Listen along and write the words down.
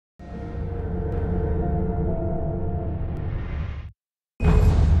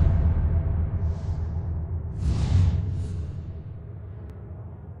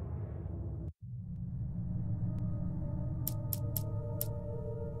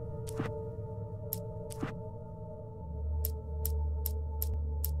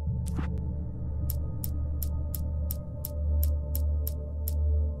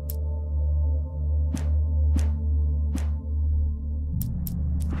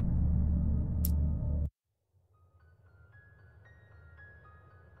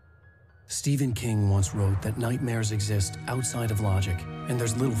Stephen King once wrote that nightmares exist outside of logic, and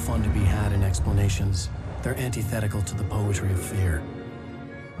there's little fun to be had in explanations. They're antithetical to the poetry of fear.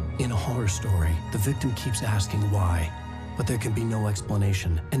 In a horror story, the victim keeps asking why, but there can be no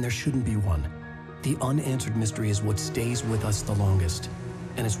explanation, and there shouldn't be one. The unanswered mystery is what stays with us the longest,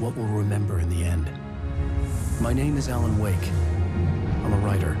 and is what we'll remember in the end. My name is Alan Wake. I'm a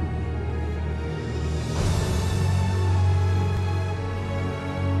writer.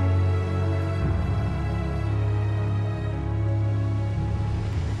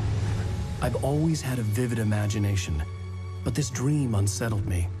 I've always had a vivid imagination, but this dream unsettled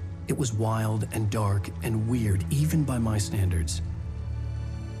me. It was wild and dark and weird, even by my standards.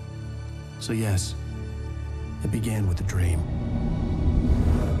 So yes, it began with a dream.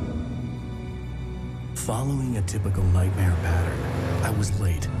 Following a typical nightmare pattern, I was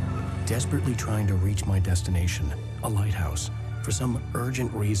late, desperately trying to reach my destination, a lighthouse. For some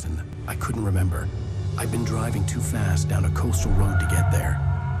urgent reason, I couldn't remember. I'd been driving too fast down a coastal road to get there.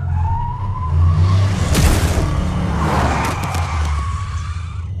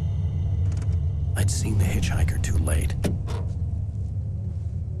 I'd seen the hitchhiker too late.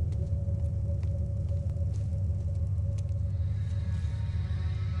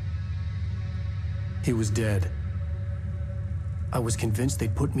 He was dead. I was convinced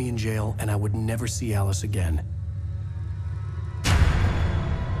they'd put me in jail and I would never see Alice again.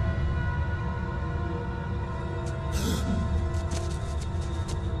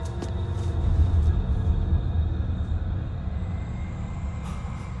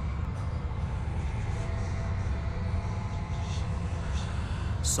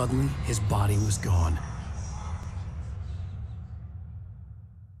 Suddenly, his body was gone.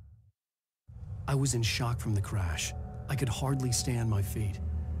 I was in shock from the crash. I could hardly stay on my feet.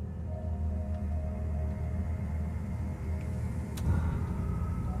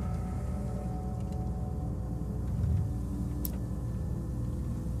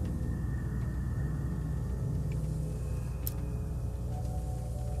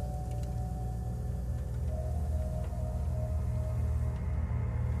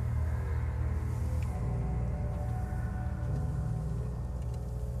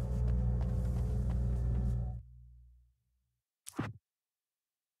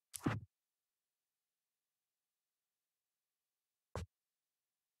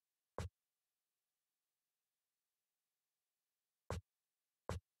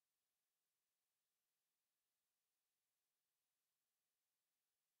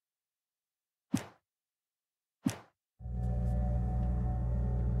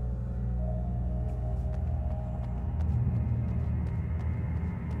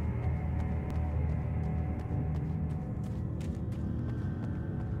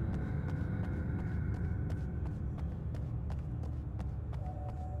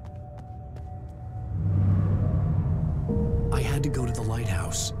 I had to go to the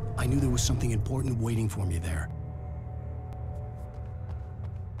lighthouse. I knew there was something important waiting for me there.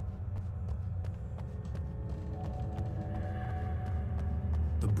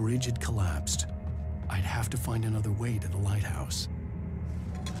 The bridge had collapsed. I'd have to find another way to the lighthouse.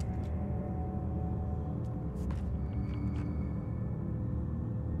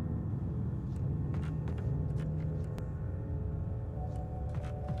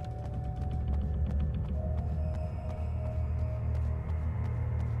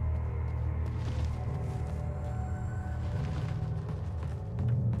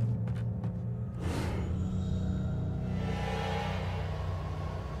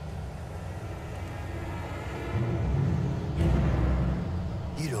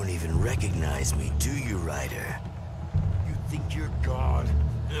 You don't even recognize me, do you, Ryder? You think you're God?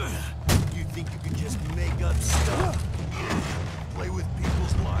 You think you can just make up stuff? Play with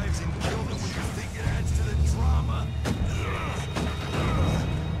people's lives and kill them when you think it adds to the drama?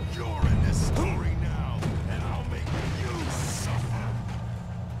 You're in this story now, and I'll make you suffer.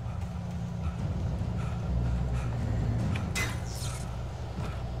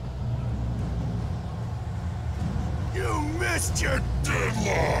 You missed your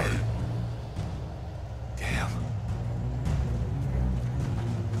deadline! Damn.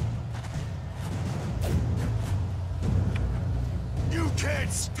 You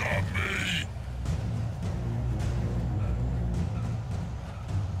can't stop me!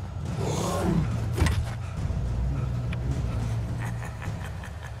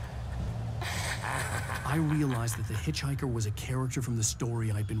 I realized that the hitchhiker was a character from the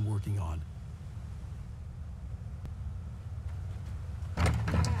story I'd been working on.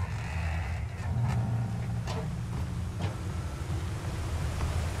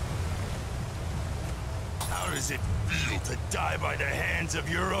 does it feel to die by the hands of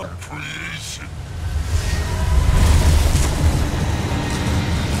your own creation?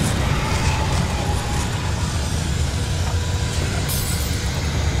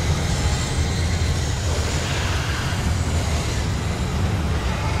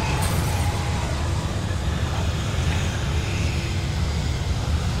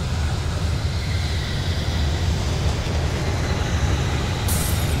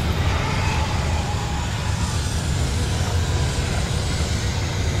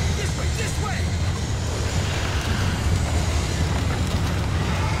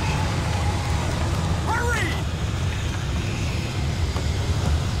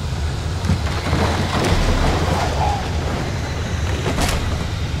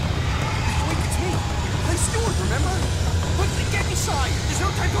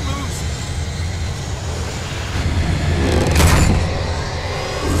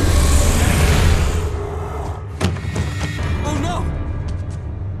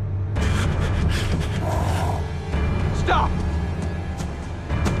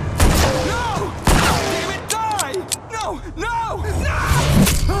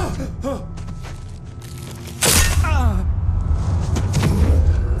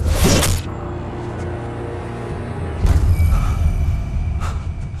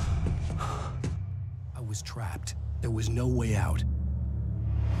 Trapped. There was no way out.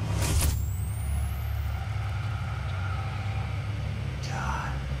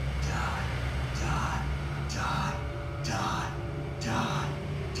 Die, die, die, die, die, die,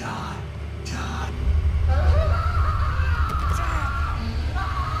 die, die.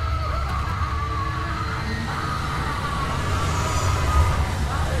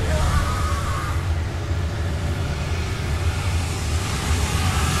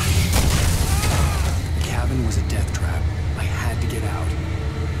 Was a death trap. I had to get out.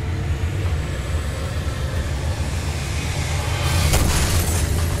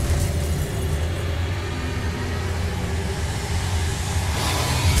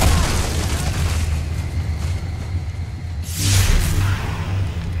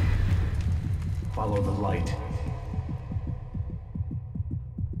 Follow the light.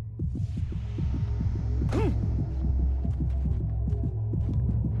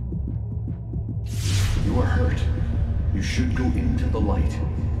 You are hurt. You should go into the light.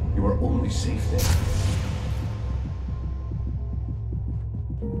 You are only safe there.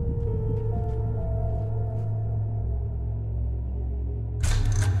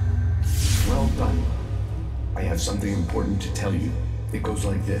 Well done. I have something important to tell you. It goes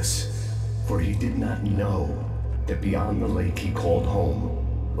like this. For he did not know that beyond the lake he called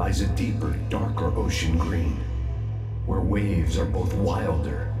home lies a deeper, darker ocean green, where waves are both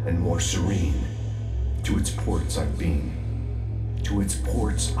wilder and more serene. To its ports I've been. To its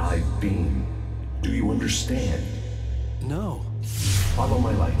ports I've been. Do you understand? No. Follow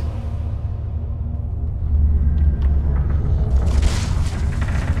my light.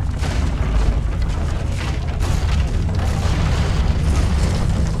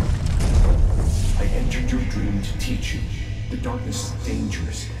 I entered your dream to teach you. The darkness is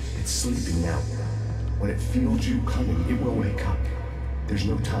dangerous. It's sleeping now. When it feels you coming, it will wake up. There's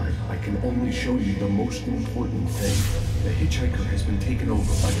no time. I can only show you the most important thing. The hitchhiker has been taken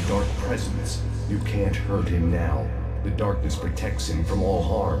over by the dark presence. You can't hurt him now. The darkness protects him from all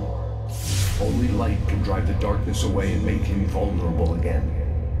harm. Only light can drive the darkness away and make him vulnerable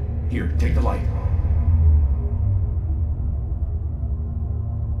again. Here, take the light.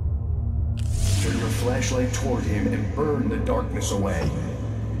 Turn your flashlight toward him and burn the darkness away.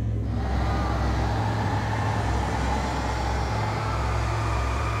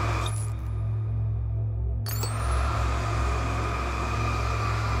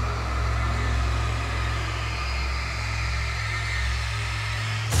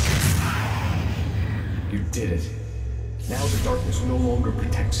 You did it. Now the darkness no longer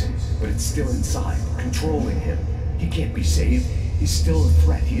protects him, but it's still inside, controlling him. He can't be saved. He's still a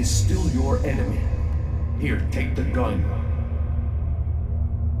threat. He is still your enemy. Here, take the gun.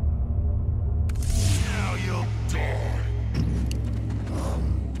 Now you'll die.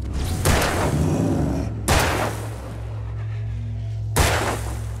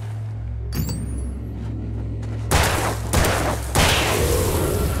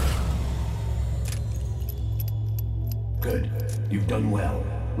 Good. You've done well.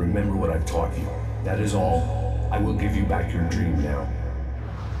 Remember what I've taught you. That is all. I will give you back your dream now.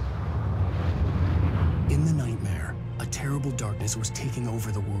 In the nightmare, a terrible darkness was taking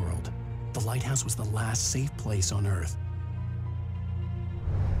over the world. The lighthouse was the last safe place on Earth.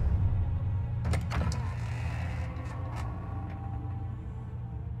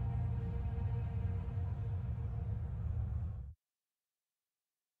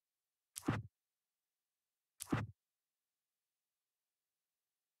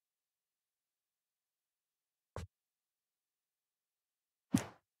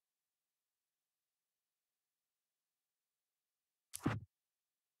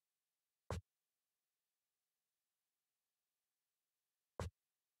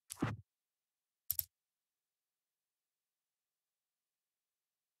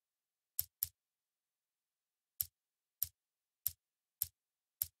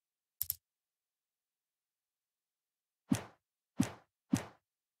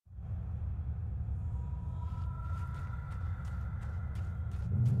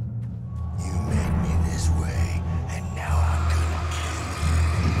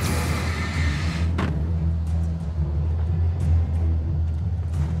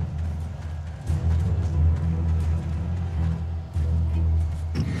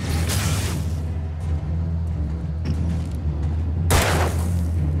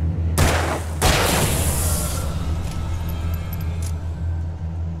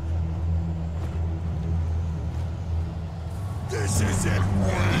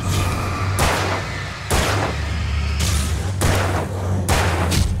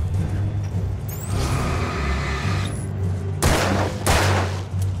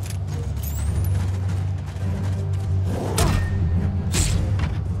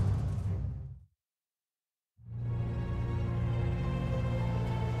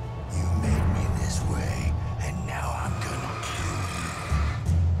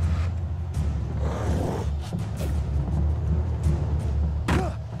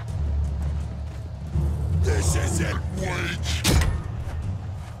 dead weight!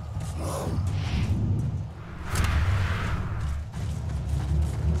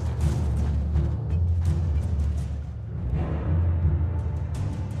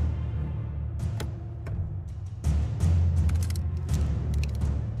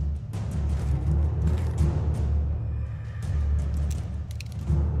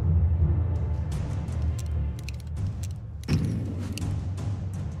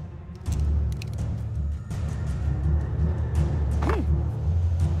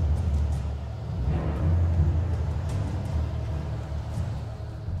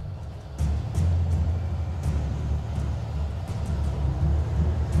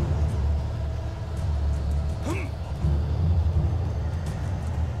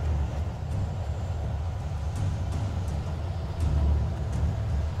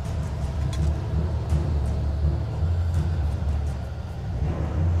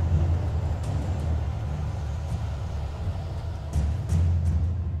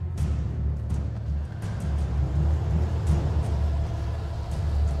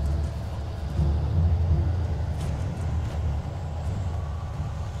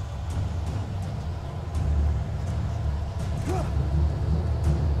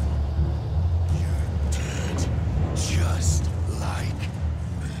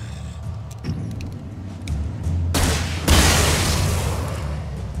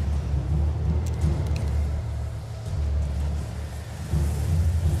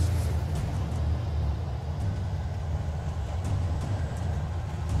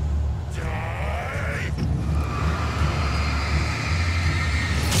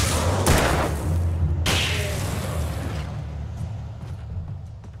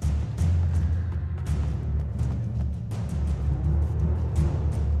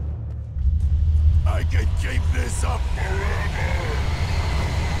 I can keep this up forever!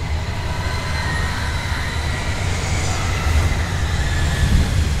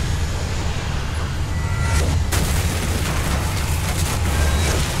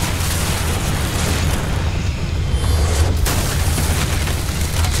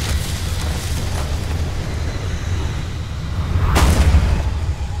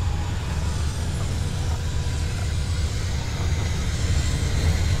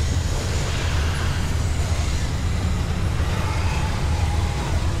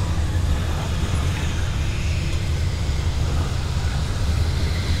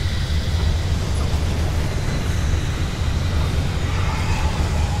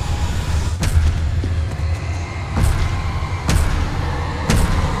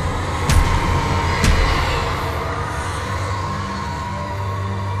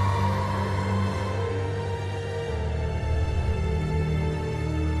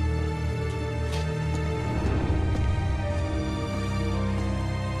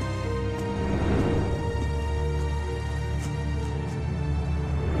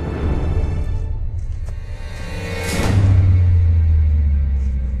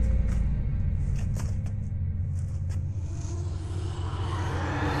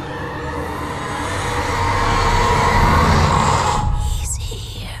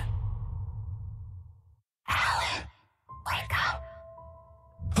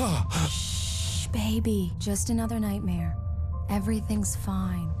 Baby, just another nightmare. Everything's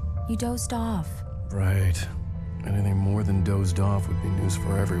fine. You dozed off. Right. Anything more than dozed off would be news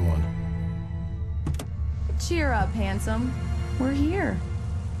for everyone. Cheer up, handsome. We're here.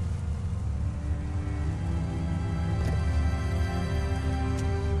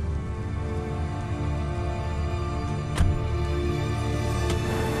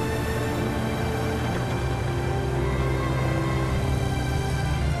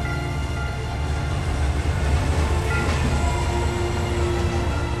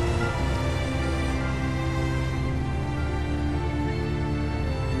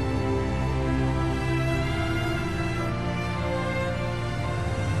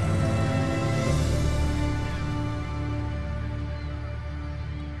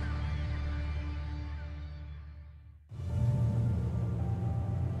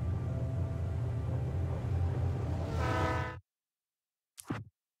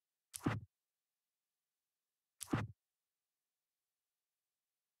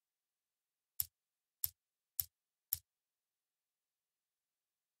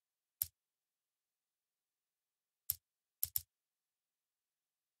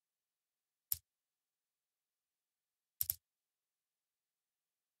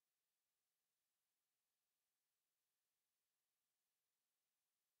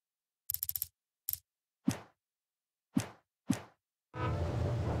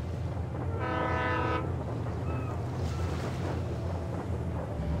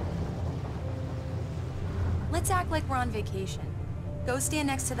 Let's act like we're on vacation. Go stand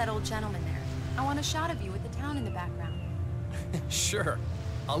next to that old gentleman there. I want a shot of you with the town in the background. Sure.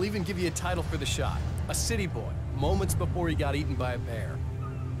 I'll even give you a title for the shot. A city boy, moments before he got eaten by a bear.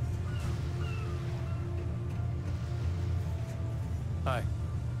 Hi.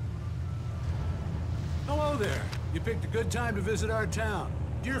 Hello there. You picked a good time to visit our town.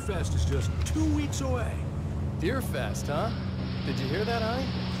 Deerfest is just 2 weeks away. Deerfest, huh? Did you hear that, honey?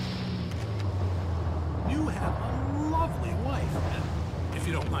 You have a lovely wife, and if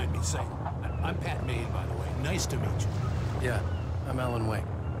you don't mind me saying, I'm Pat Maine, by the way. Nice to meet you. Yeah, I'm Alan Wake.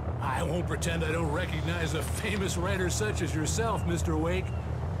 I won't pretend I don't recognize a famous writer such as yourself, Mr. Wake.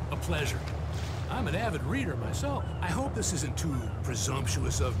 A pleasure. I'm an avid reader myself. I hope this isn't too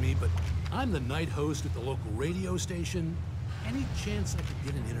presumptuous of me, but I'm the night host at the local radio station. Any chance I could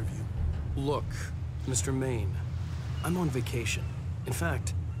get an interview? Look, Mr. Maine, I'm on vacation. In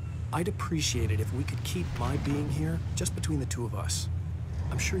fact, I'd appreciate it if we could keep my being here just between the two of us.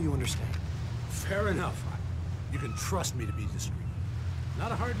 I'm sure you understand. Fair enough. You can trust me to be discreet.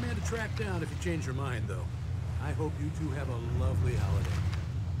 Not a hard man to track down if you change your mind, though. I hope you two have a lovely holiday.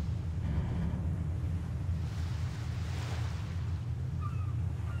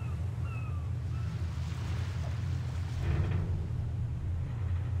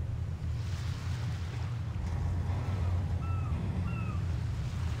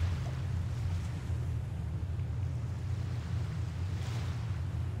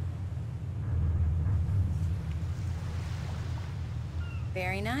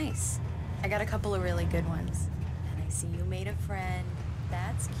 Very nice. I got a couple of really good ones. And I see you made a friend.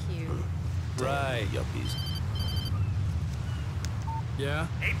 That's cute. Right, yuppies. Yeah?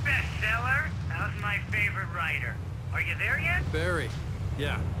 Hey, bestseller. How's my favorite writer? Are you there yet? Barry.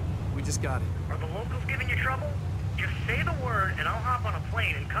 Yeah, we just got it. Are the locals giving you trouble? Just say the word and I'll hop on a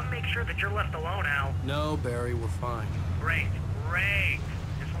plane and come make sure that you're left alone, Al. No, Barry, we're fine. Great, great.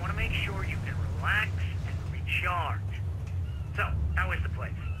 Just want to make sure you can relax and recharge. So, how is the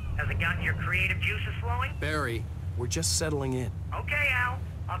place? Has it gotten your creative juices flowing? Barry, we're just settling in. Okay, Al.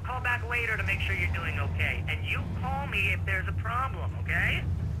 I'll call back later to make sure you're doing okay. And you call me if there's a problem, okay?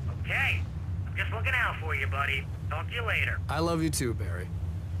 Okay. I'm just looking out for you, buddy. Talk to you later. I love you too, Barry.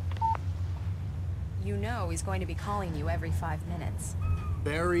 You know he's going to be calling you every 5 minutes.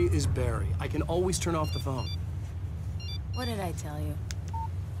 Barry is Barry. I can always turn off the phone. What did I tell you?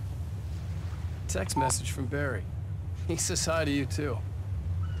 Text message from Barry. He says hi to you too.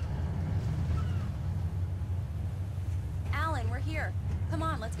 Alan, we're here. Come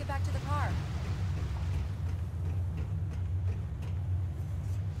on, let's get back to the car.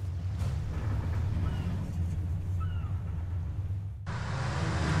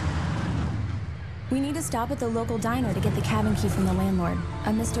 We need to stop at the local diner to get the cabin key from the landlord, a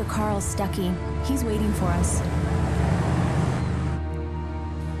Mr. Carl Stuckey. He's waiting for us.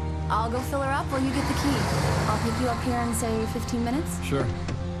 I'll go fill her up while you get the key. I'll pick you up here in, say, 15 minutes? Sure.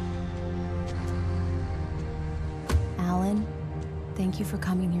 Alan, thank you for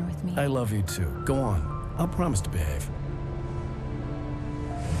coming here with me. I love you too. Go on. I'll promise to behave.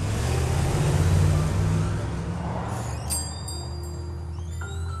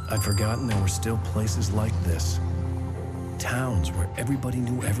 I'd forgotten there were still places like this. Towns where everybody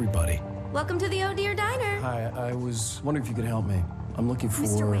knew everybody. Welcome to the Oh Dear Diner. Hi, I was wondering if you could help me. I'm looking for...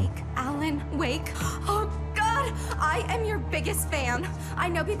 Mr. Wake. Alan Wake. Oh, God! I am your biggest fan. I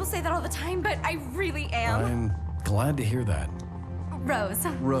know people say that all the time, but I really am. I'm glad to hear that. Rose.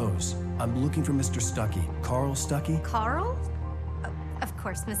 Rose, I'm looking for Mr. Stuckey. Carl Stuckey? Carl? Of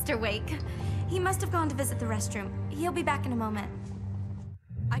course, Mr. Wake. He must have gone to visit the restroom. He'll be back in a moment.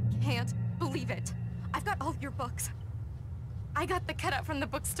 I can't believe it. I've got all your books. I got the cutout from the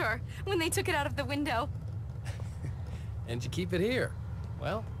bookstore when they took it out of the window. And you keep it here.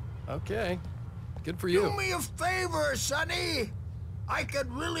 Well, okay. Good for you. Do me a favor, Sonny. I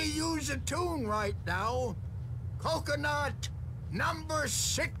could really use a tune right now. Coconut, number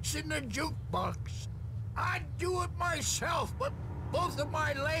 6 in the jukebox. I'd do it myself, but both of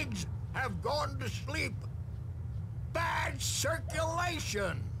my legs have gone to sleep. Bad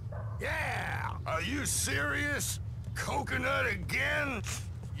circulation. Yeah. Are you serious? Coconut again?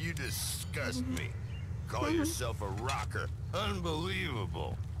 You disgust me. Call yourself a rocker.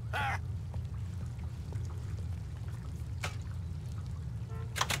 Unbelievable. Ha!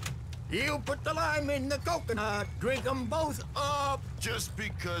 You put the lime in the coconut. Drink them both up. Just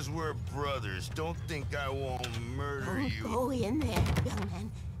because we're brothers, don't think I won't murder you. Go in there, young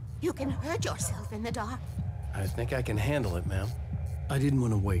man. You can hurt yourself in the dark. I think I can handle it, ma'am. I didn't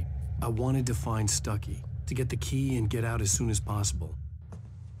want to wait. I wanted to find Stuckey, to get the key and get out as soon as possible.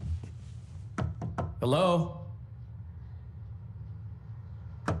 Hello?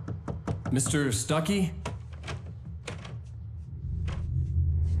 Mr. Stuckey?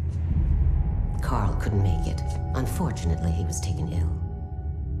 Carl couldn't make it. Unfortunately, he was taken ill.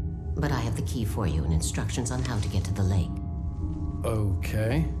 But I have the key for you and instructions on how to get to the lake.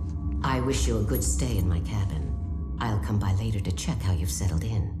 Okay. I wish you a good stay in my cabin. I'll come by later to check how you've settled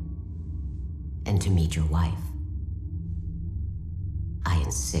in. And to meet your wife. I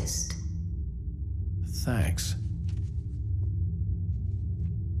insist. Thanks.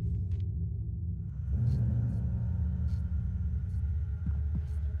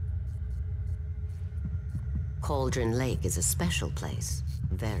 Cauldron Lake is a special place.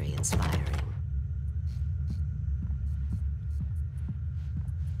 Very inspiring.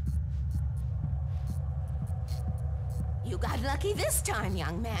 You got lucky this time,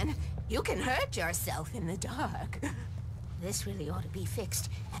 young man. You can hurt yourself in the dark. This really ought to be fixed.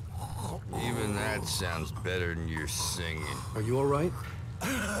 Even that sounds better than your singing. Are you all right?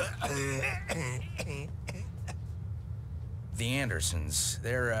 The Andersons,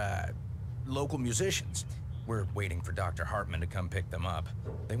 they're, local musicians. We're waiting for Dr. Hartman to come pick them up.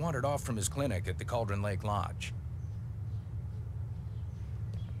 They wandered off from his clinic at the Cauldron Lake Lodge.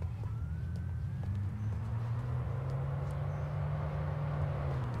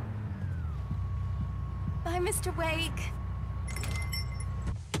 Bye, Mr. Wake.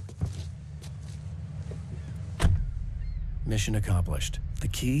 Mission accomplished. The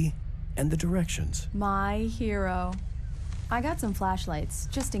key and the directions. My hero. I got some flashlights,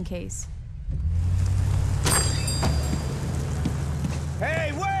 just in case.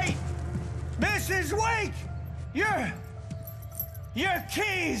 Hey, wait! Mrs. Wake! Your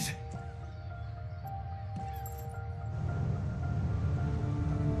keys!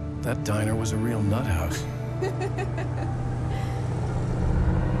 That diner was a real nut house.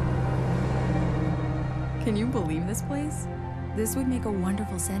 Can you believe this place? This would make a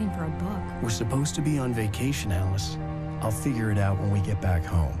wonderful setting for a book. We're supposed to be on vacation, Alice. I'll figure it out when we get back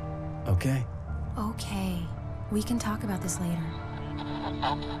home. Okay? Okay. We can talk about this later.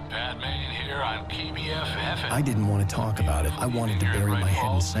 Batman here on KBFF. I didn't want to talk about it. I wanted to bury my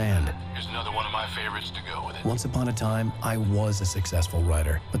head in sand. Here's another one of my favorites to go with it. Once upon a time, I was a successful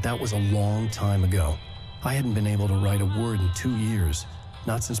writer, but that was a long time ago. I hadn't been able to write a word in 2 years.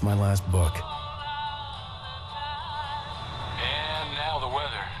 Not since my last book. And now the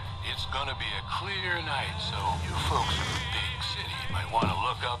weather. It's gonna be a clear night, so you folks in the big city might want to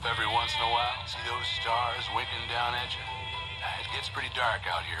look up every once in a while, see those stars winking down at you. It gets pretty dark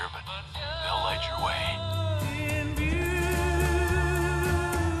out here, but they'll light your way.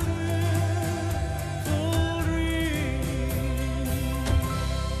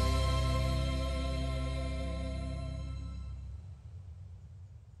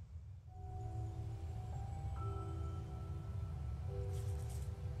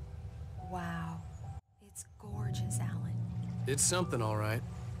 Wow. It's gorgeous, Alan. It's something, all right.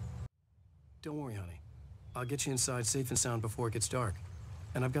 Don't worry, honey. I'll get you inside safe and sound before it gets dark.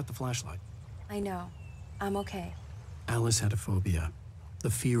 And I've got the flashlight. I know. I'm okay. Alice had a phobia. The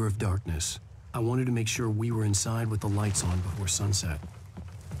fear of darkness. I wanted to make sure we were inside with the lights on before sunset.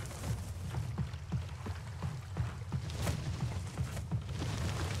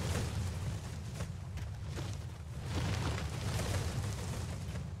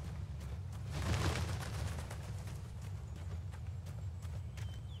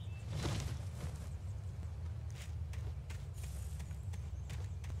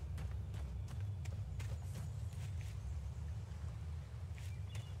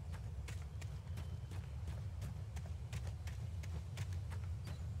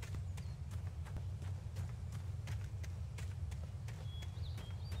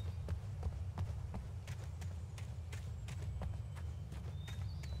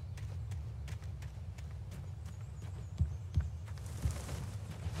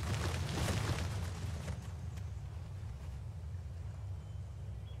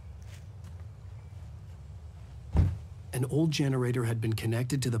 An old generator had been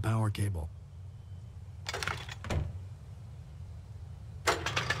connected to the power cable.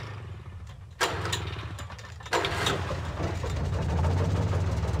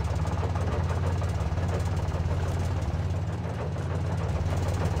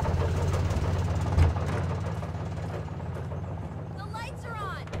 The lights are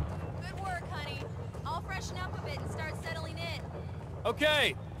on. Good work, honey. I'll freshen up a bit and start settling in.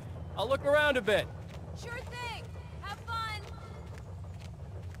 Okay. I'll look around a bit. Sure thing. Have fun.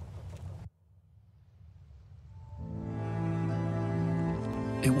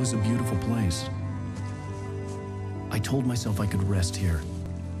 It was a beautiful place. I told myself I could rest here,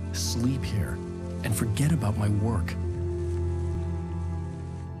 sleep here, and forget about my work.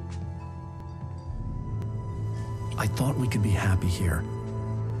 thought we could be happy here.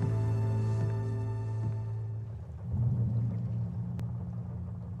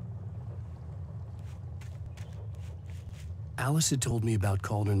 Alice had told me about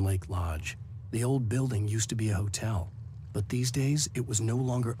Cauldron Lake Lodge. The old building used to be a hotel, but these days it was no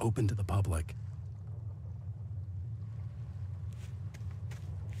longer open to the public.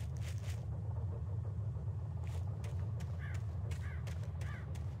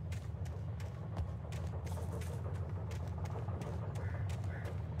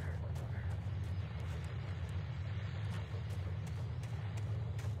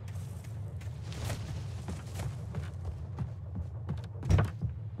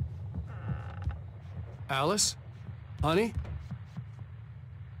 Alice? Honey?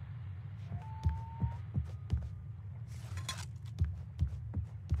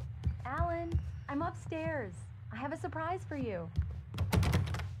 Alan, I'm upstairs. I have a surprise for you.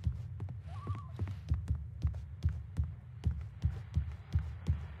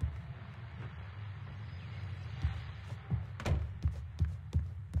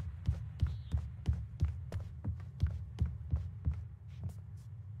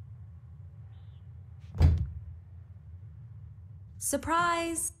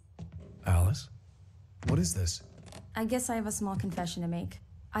 Surprise! Alice? What is this? I guess I have a small confession to make.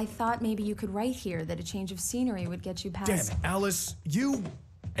 I thought maybe you could write here that a change of scenery would get you past— Damn it, Alice,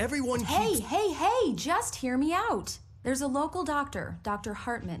 everyone keeps— Hey, just hear me out. There's a local doctor, Dr.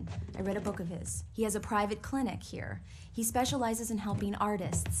 Hartman. I read a book of his. He has a private clinic here. He specializes in helping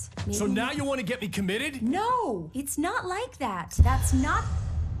artists. So now you want to get me committed? No, it's not like that. That's not—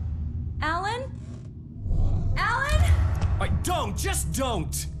 Alan? Alan? Just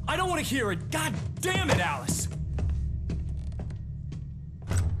don't! I don't want to hear it! God damn it, Alice!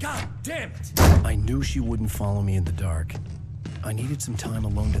 God damn it! I knew she wouldn't follow me in the dark. I needed some time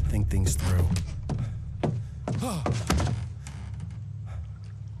alone to think things through.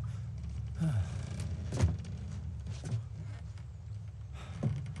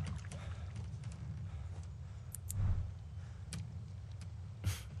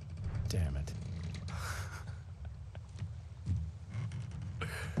 Damn it.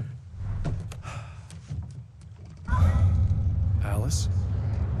 Alice?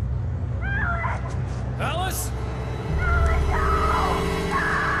 Alice?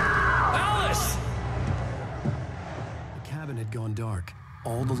 Alice! The cabin had gone dark.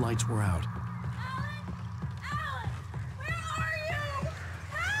 All the lights were out.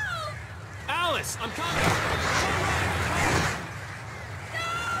 Alice, I'm coming!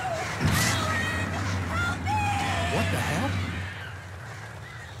 What the hell?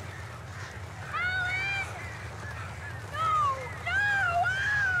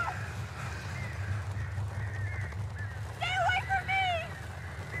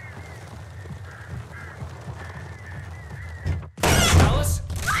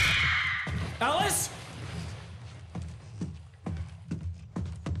 Alice?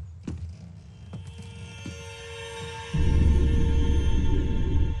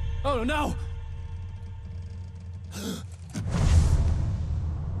 Oh no!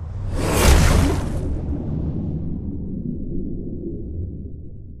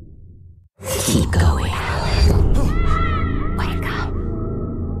 Keep going. Wake up.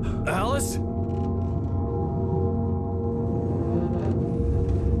 Alice?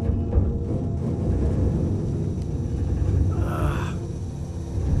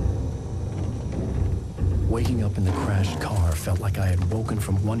 Waking up in the crashed car felt like I had woken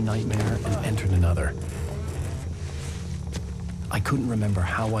from one nightmare and entered another. I couldn't remember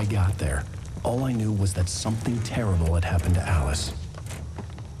how I got there. All I knew was that something terrible had happened to Alice.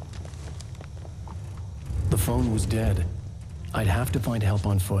 The phone was dead. I'd have to find help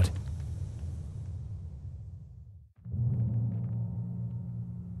on foot.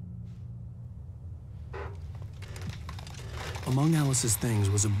 Among Alice's things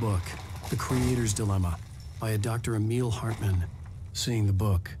was a book, The Creator's Dilemma, by a Dr. Emil Hartman. Seeing the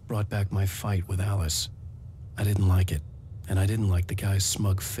book brought back my fight with Alice. I didn't like it, and I didn't like the guy's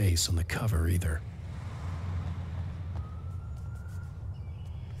smug face on the cover either.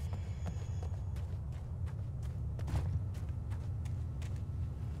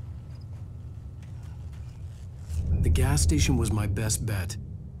 The gas station was my best bet.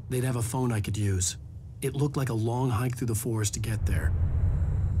 They'd have a phone I could use. It looked like a long hike through the forest to get there.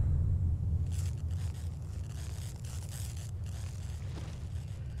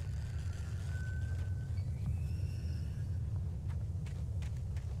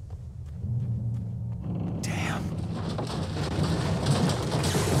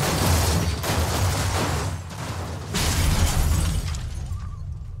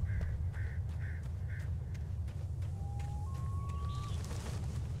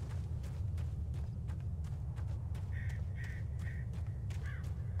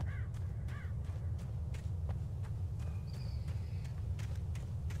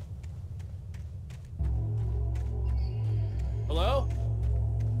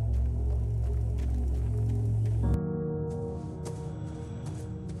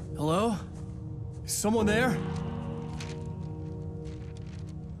 Hello? Is someone there?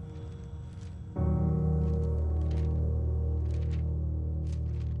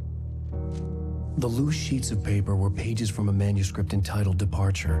 The loose sheets of paper were pages from a manuscript entitled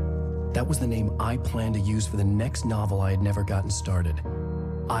Departure. That was the name I planned to use for the next novel I had never gotten started.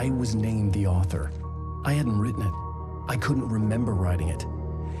 I was named the author. I hadn't written it. I couldn't remember writing it.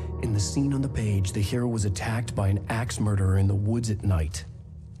 In the scene on the page, the hero was attacked by an axe murderer in the woods at night.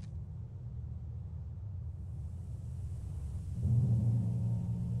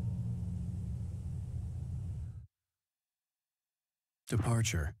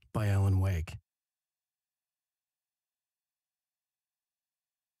 Departure by Alan Wake.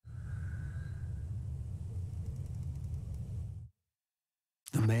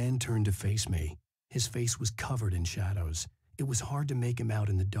 The man turned to face me. His face was covered in shadows. It was hard to make him out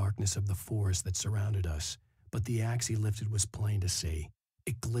in the darkness of the forest that surrounded us, but the axe he lifted was plain to see.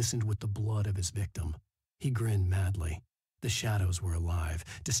 It glistened with the blood of his victim. He grinned madly. The shadows were alive,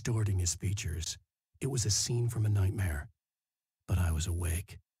 distorting his features. It was a scene from a nightmare, but I was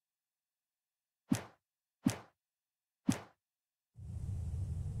awake.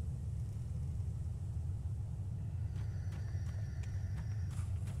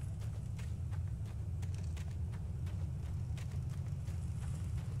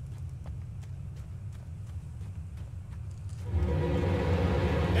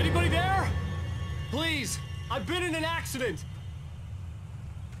 Anybody there? Please, I've been in an accident.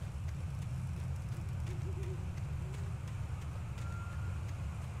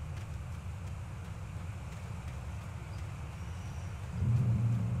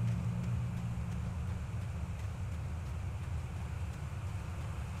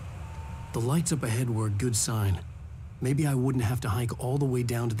 The lights up ahead were a good sign. Maybe I wouldn't have to hike all the way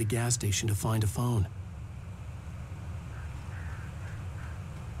down to the gas station to find a phone.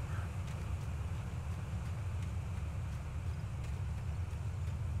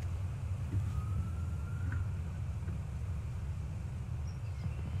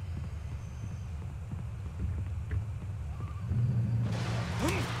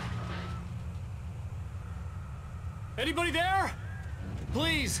 Anybody there?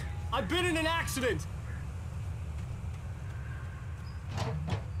 Please, I've been in an accident.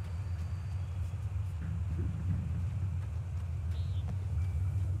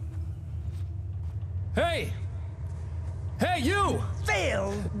 Hey! Hey, you!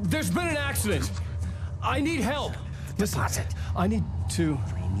 Phil! There's been an accident. I need help. Deposit. I need to...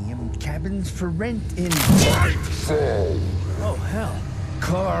 Premium cabins for rent in... Nightfall! Oh, hell.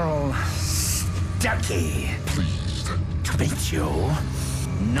 Carl Stuckey. Pleased To meet you.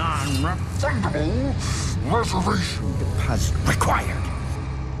 Non-refundable reservation deposit required.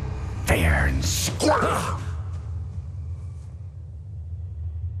 Fair and square.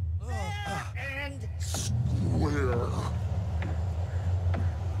 And square.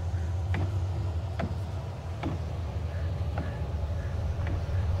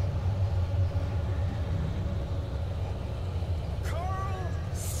 Carl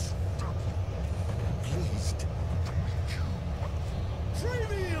Stuckey. Pleased to meet you.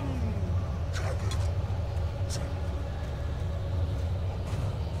 Premium cabin.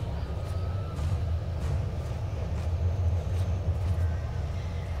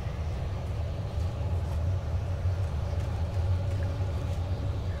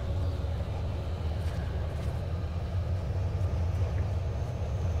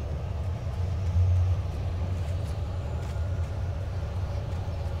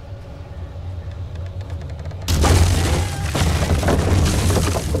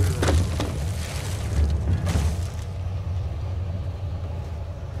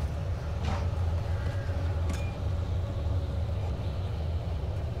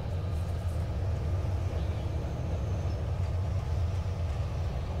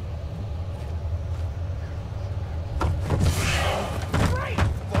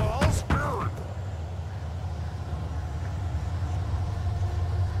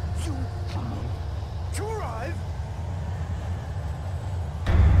 To arrive.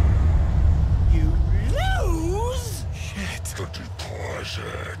 You lose. Shit. The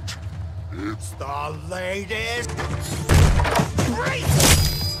deposit. It's the latest.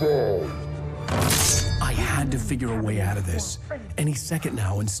 Fall. I had to figure a way out of this. Any second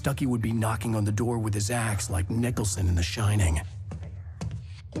now, and Stuckey would be knocking on the door with his axe like Nicholson in The Shining.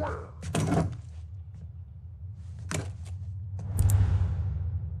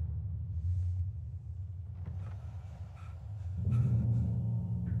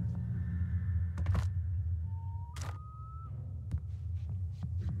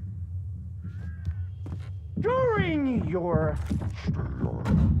 During your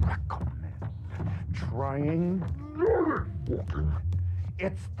trying.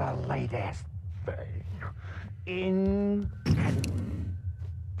 It's the latest thing.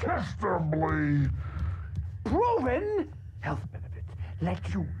 Incontestably proven health benefits.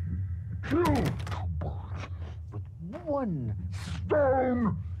 Let you kill 2 birds with 1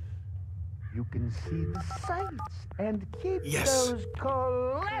 stone. You can see the sights and keep those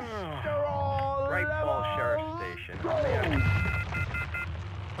cholesterol Great Falls Sheriff Station.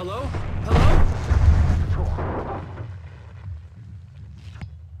 Hello? Hello?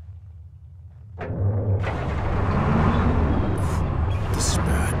 This is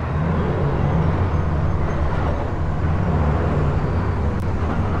bad.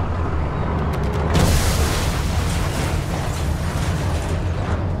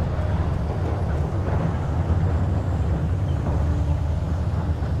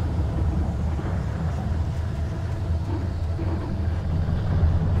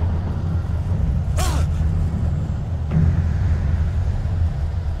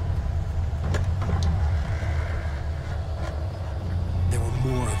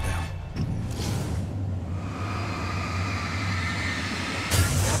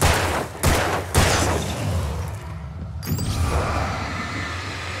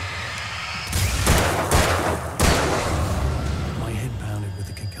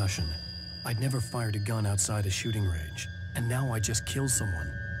 I'd never fired a gun outside a shooting range, and now I just killed someone.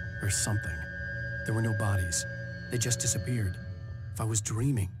 Or something. There were no bodies. They just disappeared. If I was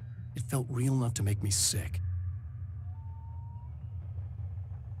dreaming, it felt real enough to make me sick.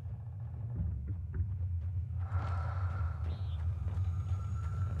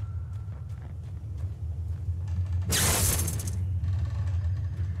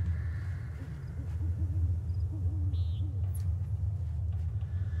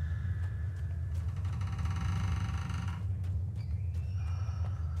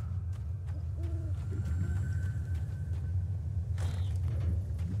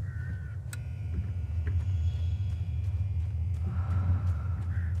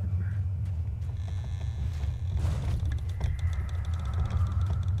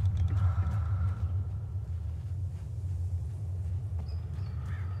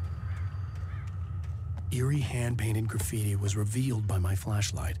 Eerie hand-painted graffiti was revealed by my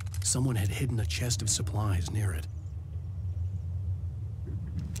flashlight. Someone had hidden a chest of supplies near it.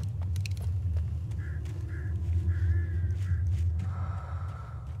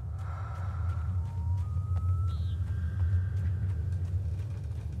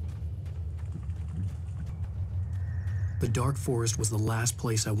 The dark forest was the last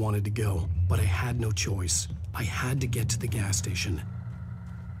place I wanted to go, but I had no choice. I had to get to the gas station.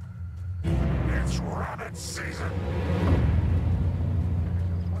 It's rabbit season.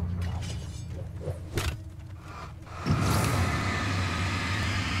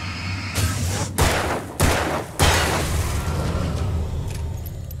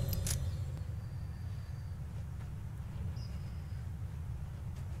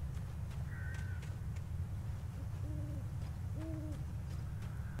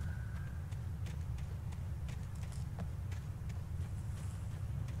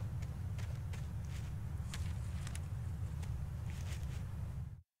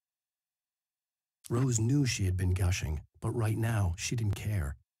 Rose knew she had been gushing, but right now, she didn't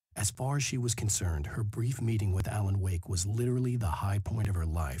care. As far as she was concerned, her brief meeting with Alan Wake was literally the high point of her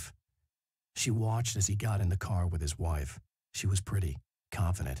life. She watched as he got in the car with his wife. She was pretty,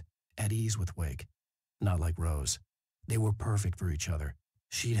 confident, at ease with Wake. Not like Rose. They were perfect for each other.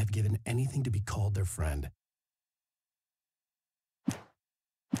 She'd have given anything to be called their friend.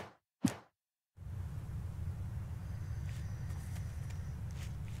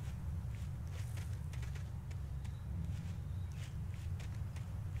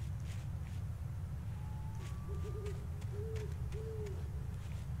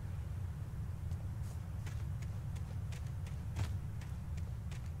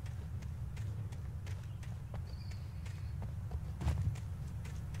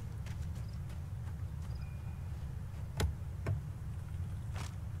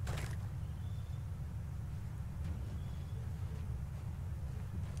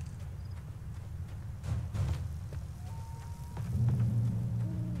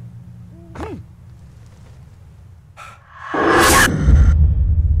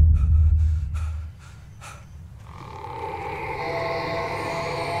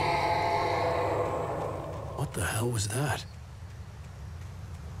 What the hell was that?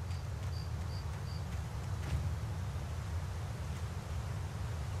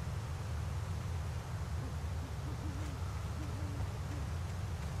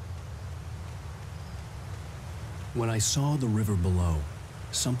 When I saw the river below,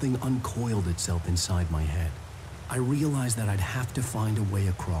 something uncoiled itself inside my head. I realized that I'd have to find a way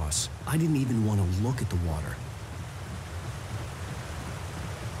across. I didn't even want to look at the water.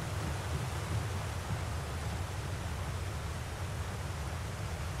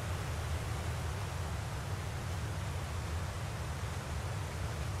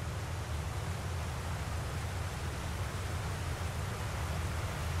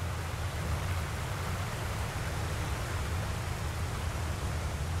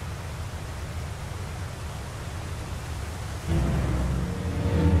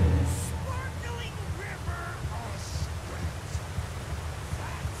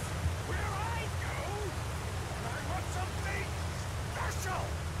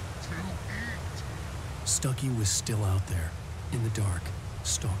 Stucky was still out there, in the dark,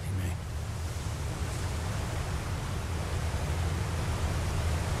 stalking me.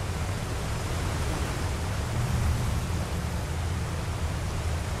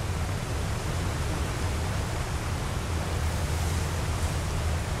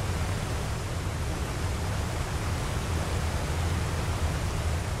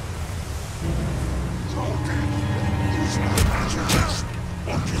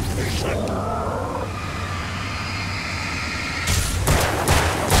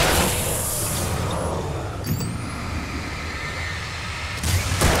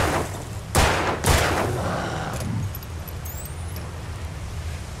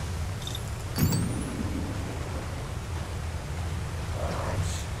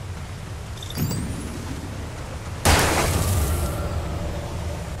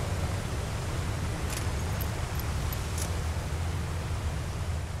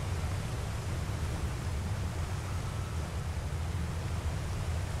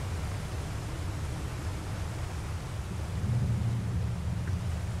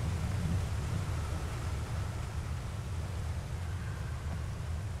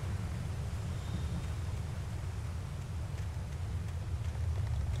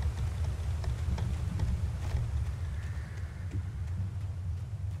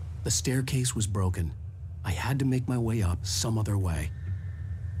 The staircase was broken. I had to make my way up some other way.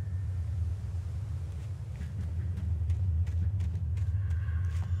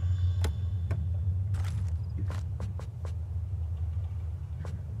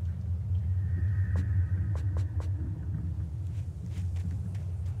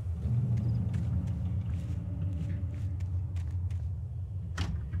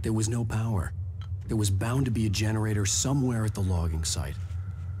 There was no power. There was bound to be a generator somewhere at the logging site.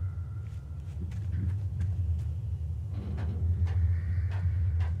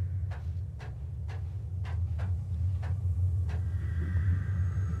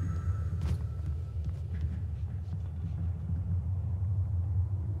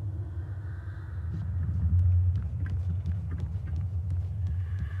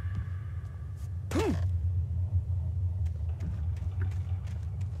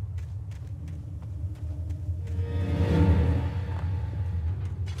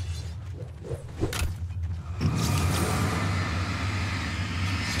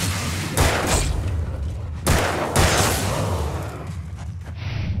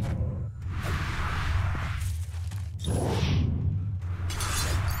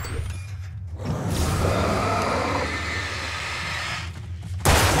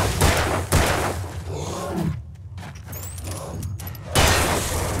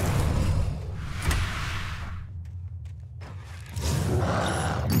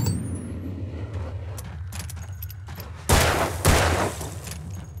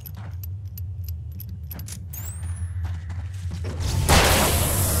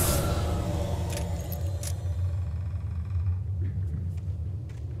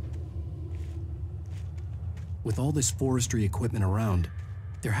 With all this forestry equipment around,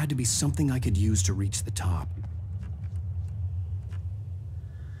 there had to be something I could use to reach the top.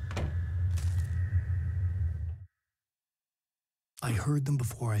 I heard them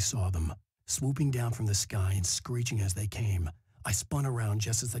before I saw them, swooping down from the sky and screeching as they came. I spun around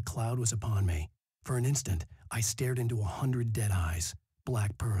just as the cloud was upon me. For an instant, I stared into 100 dead eyes,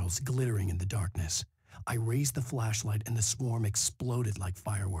 black pearls glittering in the darkness. I raised the flashlight and the swarm exploded like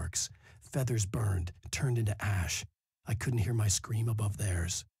fireworks. Feathers burned, turned into ash. I couldn't hear my scream above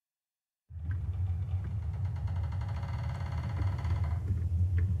theirs.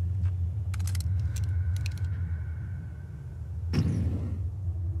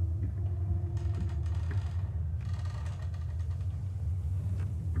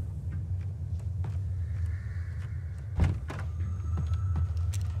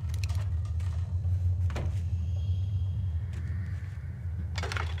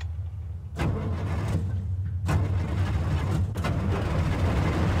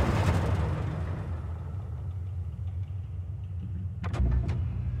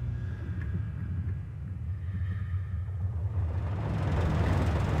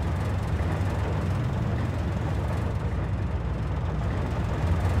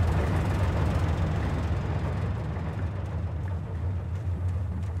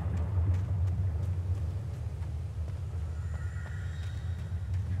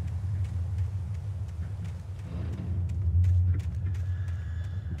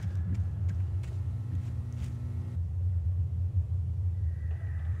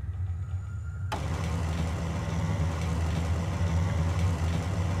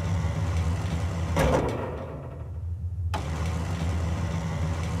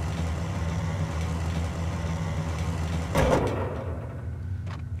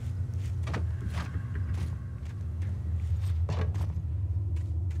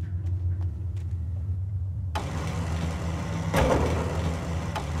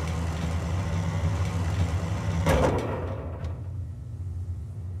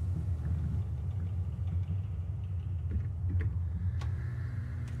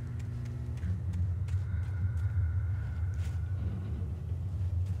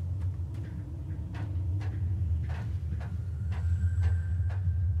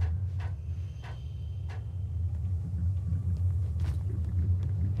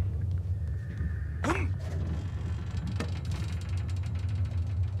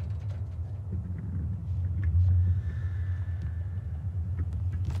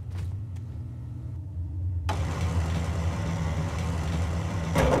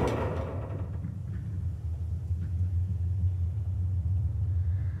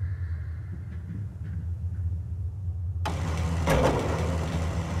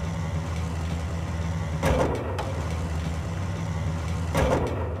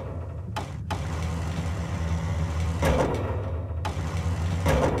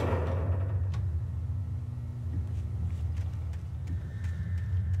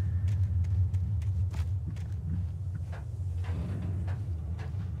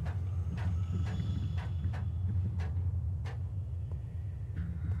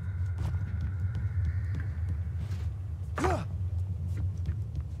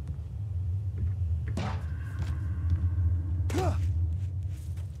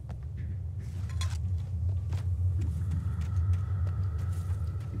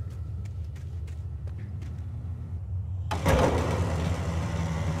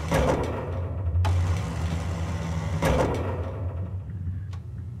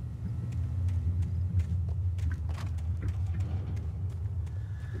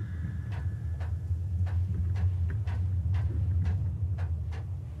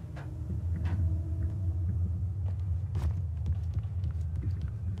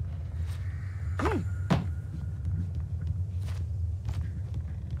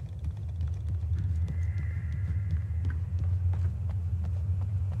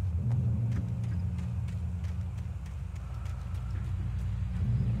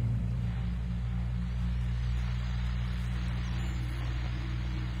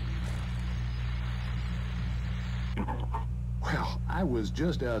 Well, I was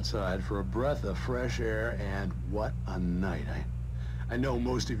just outside for a breath of fresh air, and what a night. I know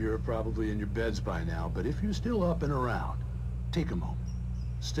most of you are probably in your beds by now, but if you're still up and around, take a moment.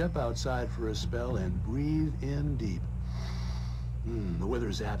 Step outside for a spell and breathe in deep. The weather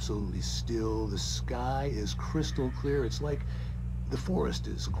is absolutely still. The sky is crystal clear. It's like the forest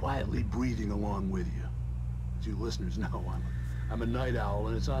is quietly breathing along with you. As you listeners know, I'm a night owl,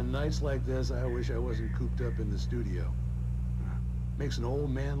 and it's on nights like this I wish I wasn't cooped up in the studio. Makes an old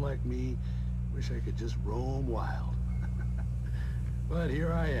man like me wish I could just roam wild. But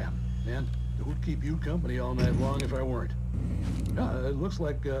here I am, and it would keep you company all night long if I weren't. It looks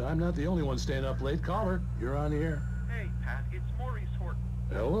like I'm not the only one staying up late. Caller, you're on the air. Hey, Pat, it's Maurice Horton.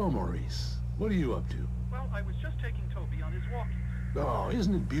 Hello, Maurice. What are you up to? Well, I was just taking Toby on his walkies. Oh,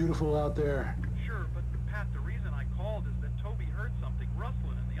 isn't it beautiful out there? Sure, but Pat, the reason I called is that Toby heard something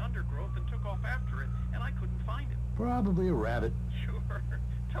rustling in the undergrowth and took off after it, and I couldn't find it. Probably a rabbit. Sure.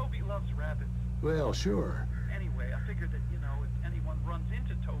 Toby loves rabbits. Well, sure. Anyway, I figured that, if anyone runs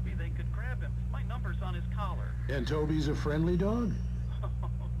into Toby, they could grab him. My number's on his collar. And Toby's a friendly dog? Oh,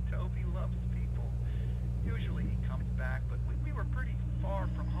 Toby loves people. Usually he comes back, but we were pretty far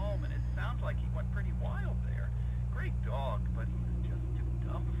from home, and it sounds like he went pretty wild there. Great dog, but he's just too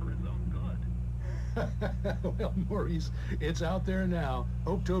dumb for his own good. Well, Maurice, it's out there now.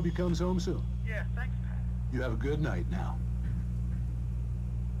 Hope Toby comes home soon. Yeah, thanks, Pat. You have a good night now.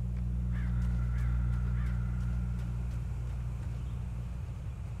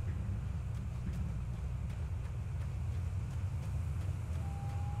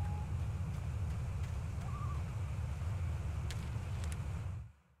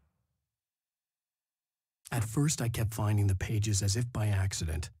 At first, I kept finding the pages as if by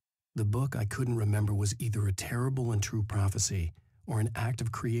accident. The book I couldn't remember was either a terrible and true prophecy or an act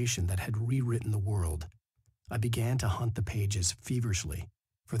of creation that had rewritten the world. I began to hunt the pages feverishly,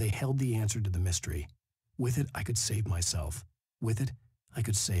 for they held the answer to the mystery. With it, I could save myself. With it, I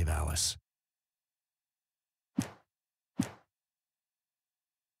could save Alice.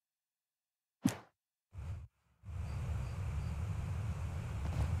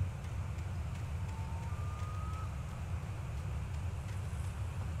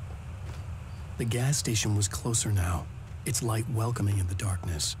 The gas station was closer now, its light welcoming in the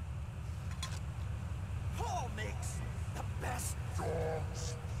darkness. Paul makes the best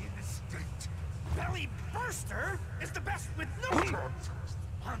dogs in the state. Belly Burster is the best with no heat.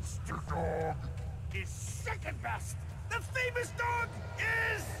 Monster Dog is second best. The famous dog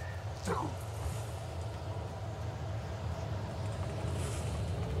is...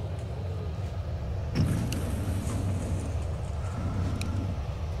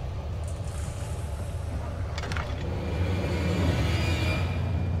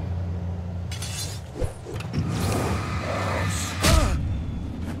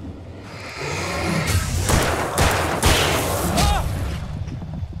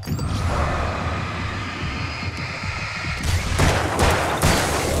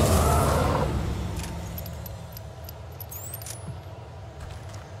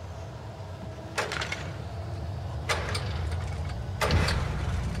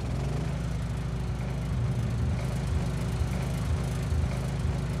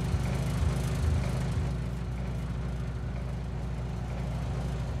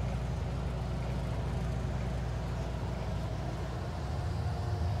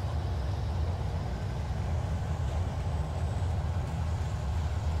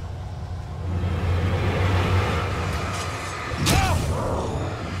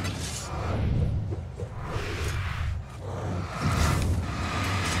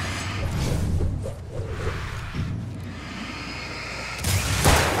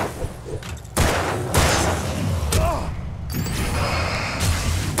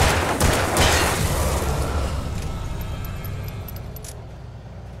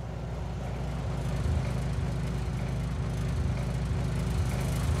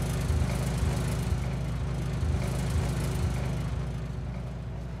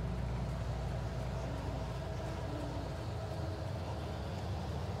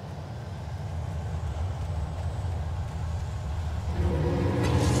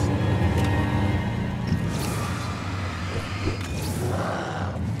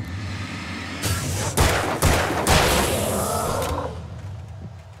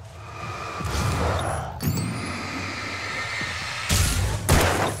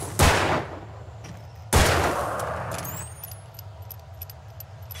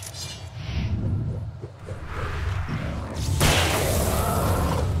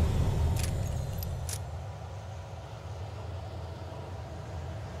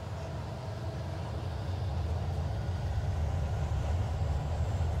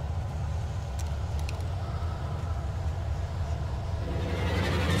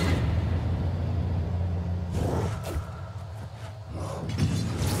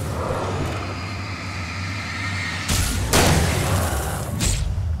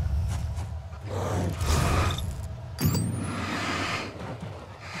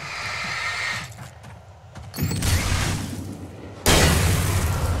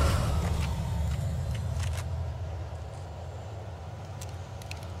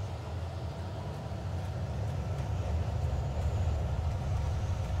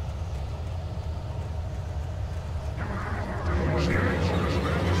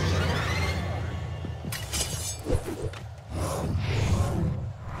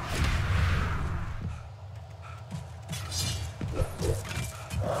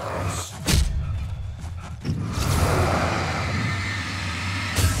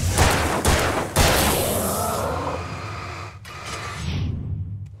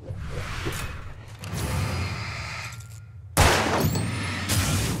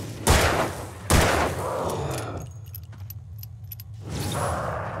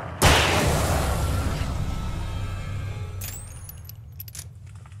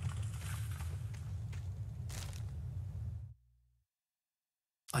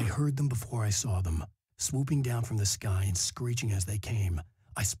 I heard them before I saw them, swooping down from the sky and screeching as they came.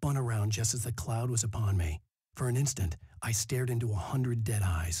 I spun around just as the cloud was upon me. For an instant, I stared into 100 dead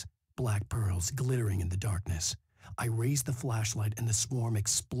eyes, black pearls glittering in the darkness. I raised the flashlight and the swarm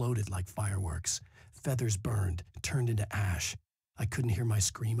exploded like fireworks. Feathers burned, turned into ash. I couldn't hear my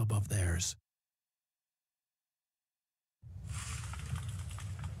scream above theirs.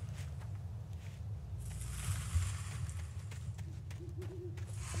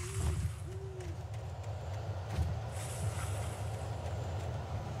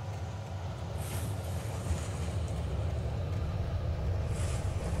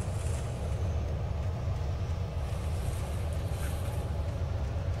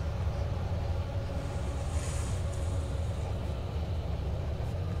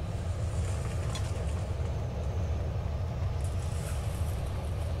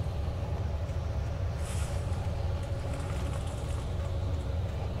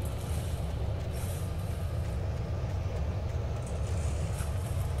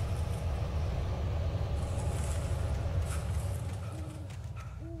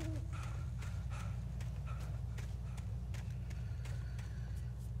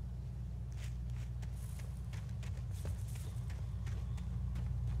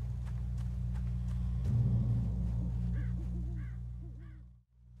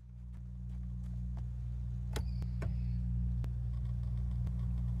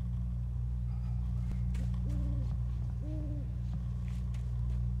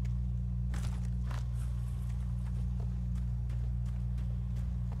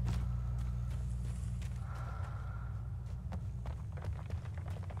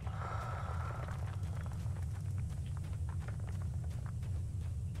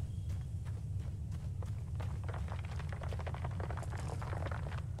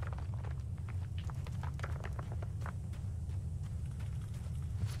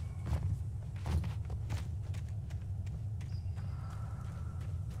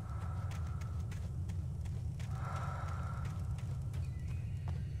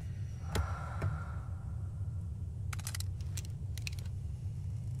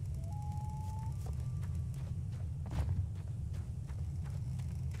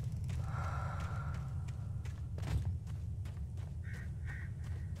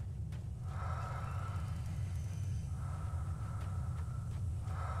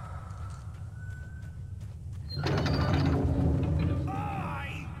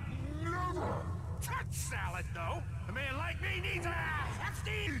 Salad, though. A man like me needs a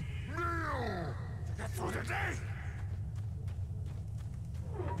hefty meal to get through the day.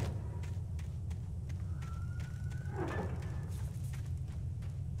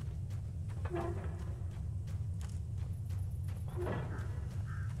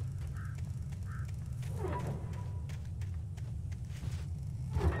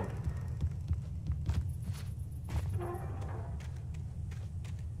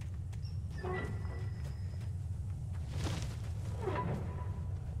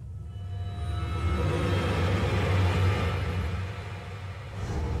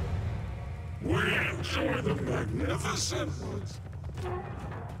 Enjoy the magnificent.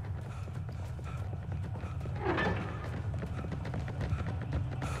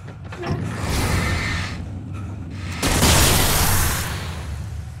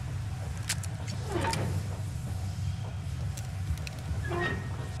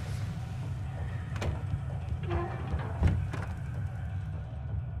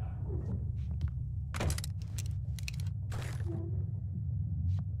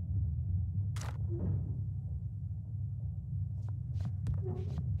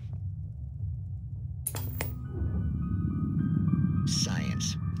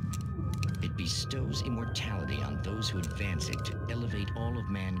 Science. It bestows immortality on those who advance it to elevate all of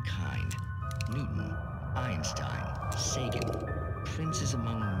mankind. Newton, Einstein, Sagan, princes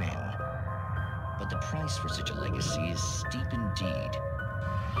among men. But the price for such a legacy is steep indeed.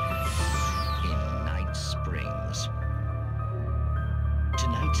 In Night Springs.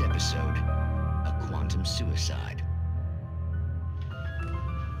 Tonight's episode, a quantum suicide.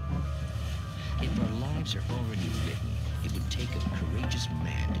 If our lives are already written, it would take a courageous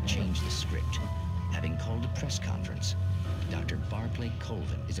man to change the script. Having called a press conference, Dr. Barclay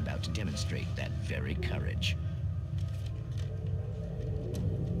Colvin is about to demonstrate that very courage.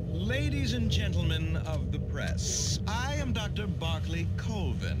 Ladies and gentlemen of the press, I am Dr. Barclay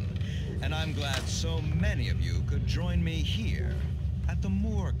Colvin, and I'm glad so many of you could join me here at the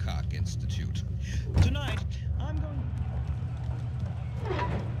Moorcock Institute. Tonight, I'm going...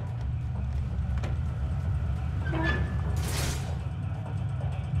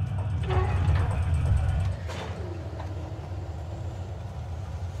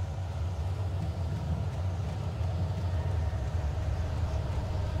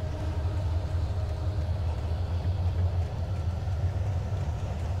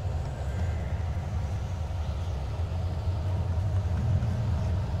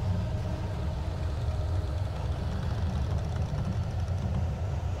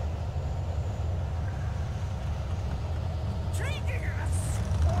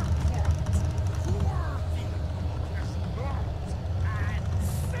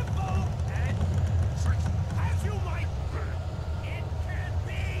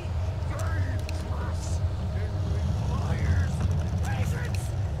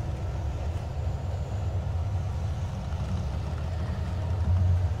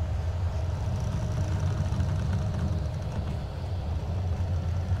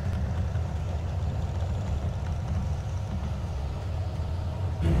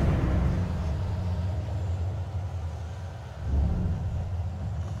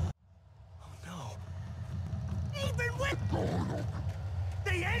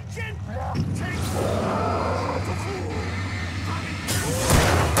 Bounce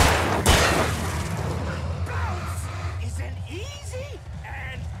is an easy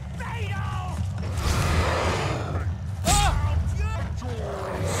and fatal.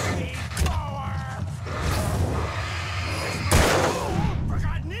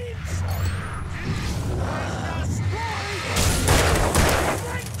 Forgotten needs.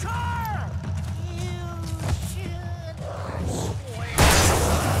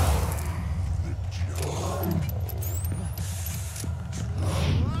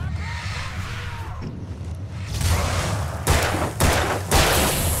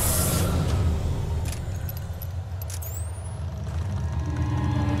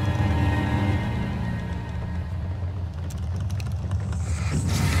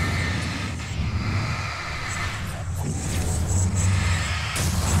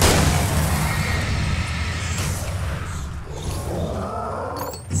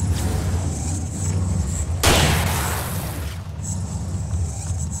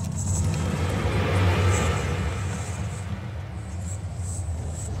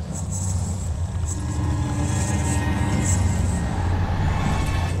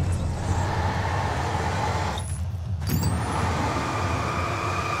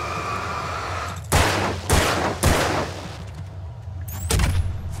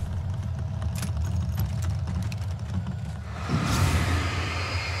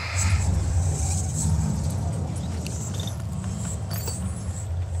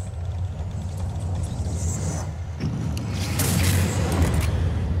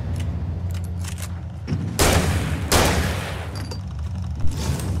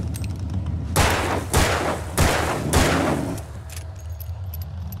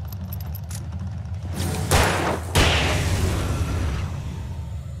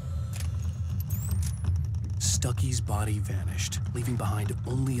 Stucky's body vanished, leaving behind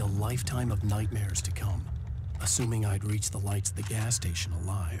only a lifetime of nightmares to come, assuming I'd reached the lights of the gas station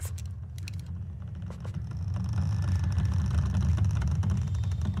alive.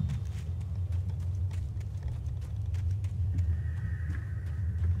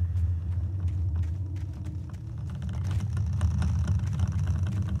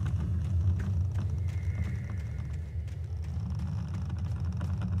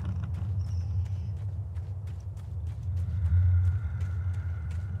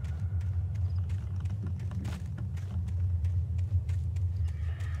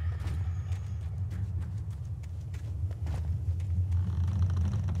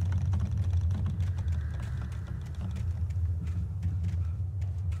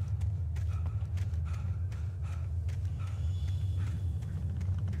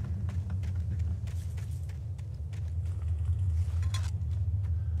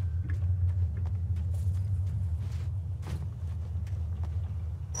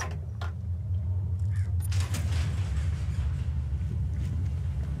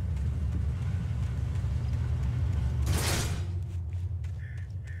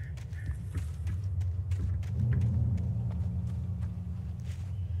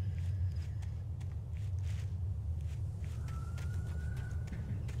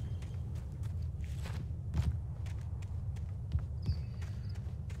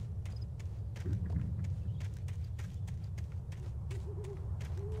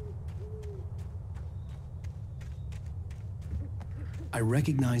 I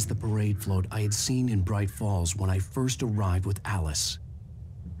recognized the parade float I had seen in Bright Falls when I first arrived with Alice.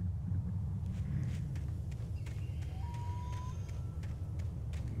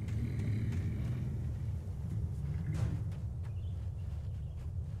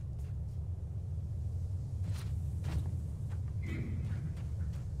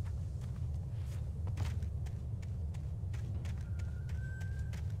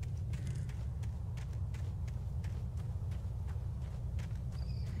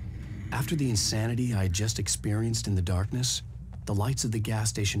 After the insanity I had just experienced in the darkness, the lights of the gas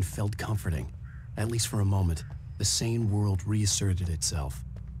station felt comforting. At least for a moment, the sane world reasserted itself.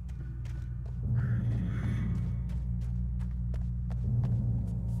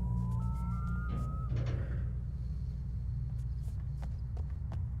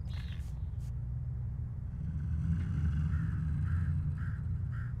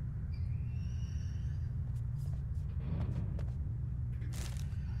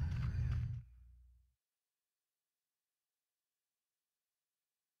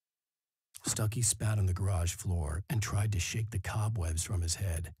 Stucky spat on the garage floor and tried to shake the cobwebs from his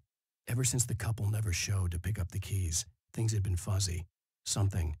head. Ever since the couple never showed to pick up the keys, things had been fuzzy.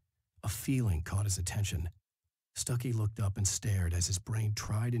 Something, a feeling caught his attention. Stucky looked up and stared as his brain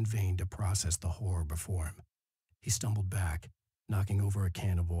tried in vain to process the horror before him. He stumbled back, knocking over a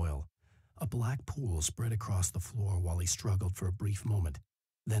can of oil, A black pool spread across the floor while he struggled for a brief moment,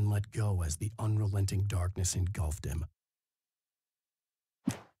 then let go as the unrelenting darkness engulfed him.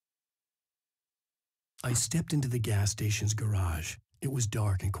 I stepped into the gas station's garage. It was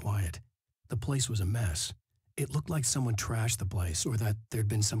dark and quiet. The place was a mess. It looked like someone trashed the place or that there'd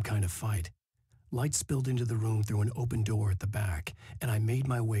been some kind of fight. Light spilled into the room through an open door at the back, and I made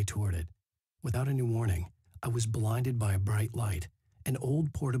my way toward it. Without any warning, I was blinded by a bright light. An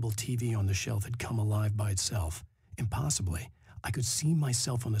old portable TV on the shelf had come alive by itself. Impossibly, I could see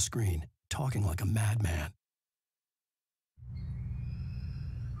myself on the screen, talking like a madman.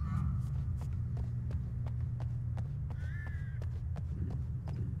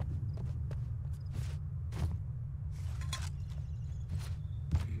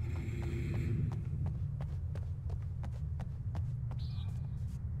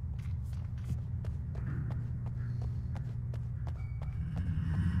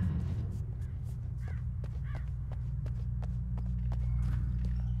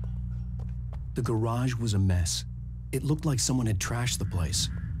 The garage was a mess. It looked like someone had trashed the place,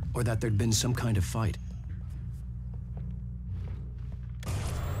 or that there'd been some kind of fight.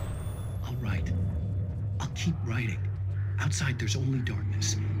 I'll write. I'll keep writing. Outside, there's only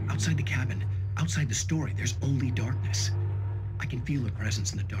darkness. Outside the cabin, outside the story, there's only darkness. I can feel her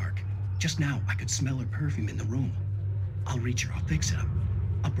presence in the dark. Just now, I could smell her perfume in the room. I'll reach her. I'll fix it up.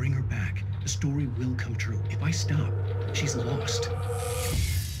 I'll bring her back. The story will come true. If I stop, she's lost.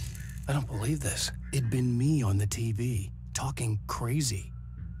 I don't believe this. It'd been me on the TV, talking crazy.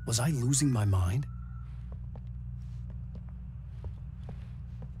 Was I losing my mind?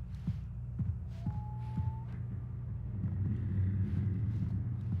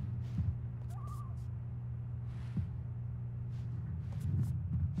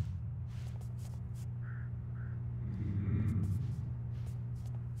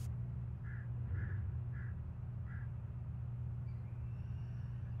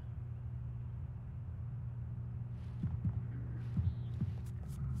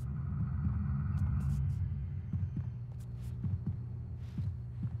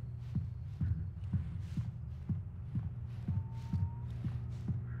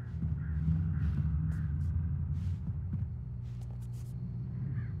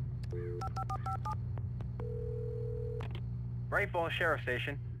 Great Falls Sheriff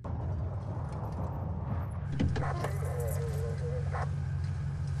Station.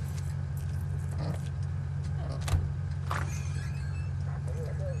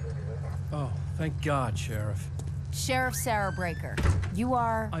 Oh, thank God, Sheriff. Sheriff Sarah Breaker. You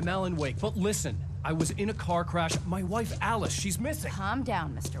are... I'm Alan Wake, but listen. I was in a car crash. My wife, Alice, she's missing. Calm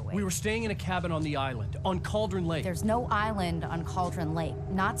down, Mr. Wake. We were staying in a cabin on the island, on Cauldron Lake. There's no island on Cauldron Lake,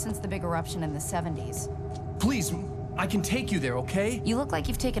 not since the big eruption in the 70s. Please, I can take you there, okay? You look like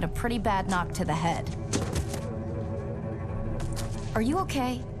you've taken a pretty bad knock to the head. Are you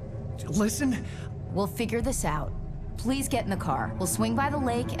okay? Listen. We'll figure this out. Please get in the car. We'll swing by the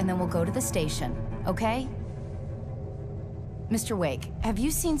lake and then we'll go to the station, okay? Mr. Wake, have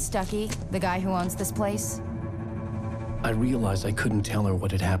you seen Stucky, the guy who owns this place? I realized I couldn't tell her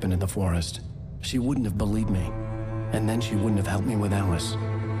what had happened in the forest. She wouldn't have believed me. And then she wouldn't have helped me with Alice.